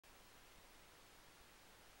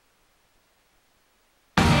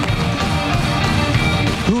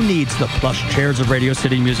Who needs the plush chairs of Radio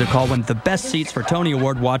City Music Hall when the best seats for Tony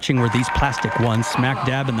Award watching were these plastic ones smack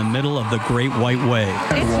dab in the middle of the Great White Way?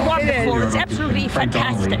 It's wonderful. It's absolutely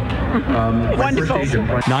fantastic. Wonderful.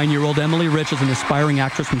 9-year-old Emily Rich is an aspiring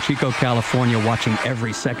actress from Chico, California, watching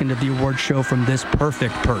every second of the award show from this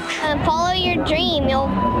perfect perch. Follow your dream. You'll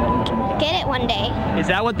get it one day. Is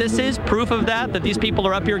that what this is? Proof of that? That these people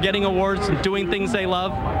are up here getting awards and doing things they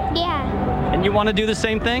love? Yeah. And you want to do the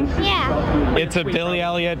same thing? Yeah. It's a Billy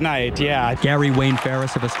Elliot night, yeah. Gary Wayne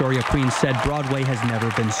Farris of Astoria, Queens said Broadway has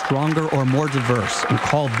never been stronger or more diverse and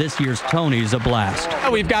called this year's Tonys a blast.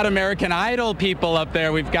 We've got American Idol people up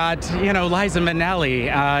there. We've got, Liza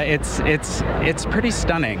Minnelli. It's pretty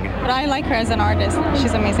stunning. But I like her as an artist.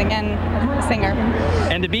 She's amazing and a singer.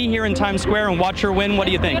 And to be here in Times Square and watch her win, what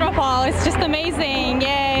do you think? Beautiful. It's just amazing.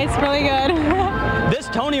 Yay, it's really good. This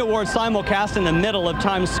Tony Award simulcast in the middle of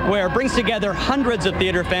Times Square brings together hundreds of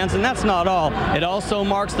theater fans, and that's not all. It also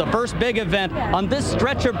marks the first big event on this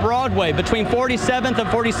stretch of Broadway between 47th and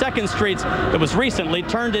 42nd Streets that was recently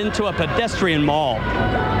turned into a pedestrian mall.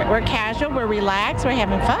 We're casual, we're relaxed, we're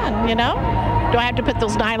having fun, Don't have to put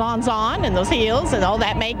those nylons on and those heels and all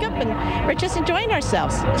that makeup, and we're just enjoying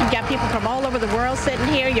ourselves. You've got people from all over the world sitting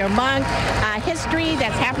here. You're among history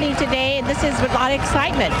that's happening today, and this is with a lot of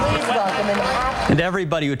excitement. And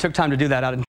everybody who took time to do that out in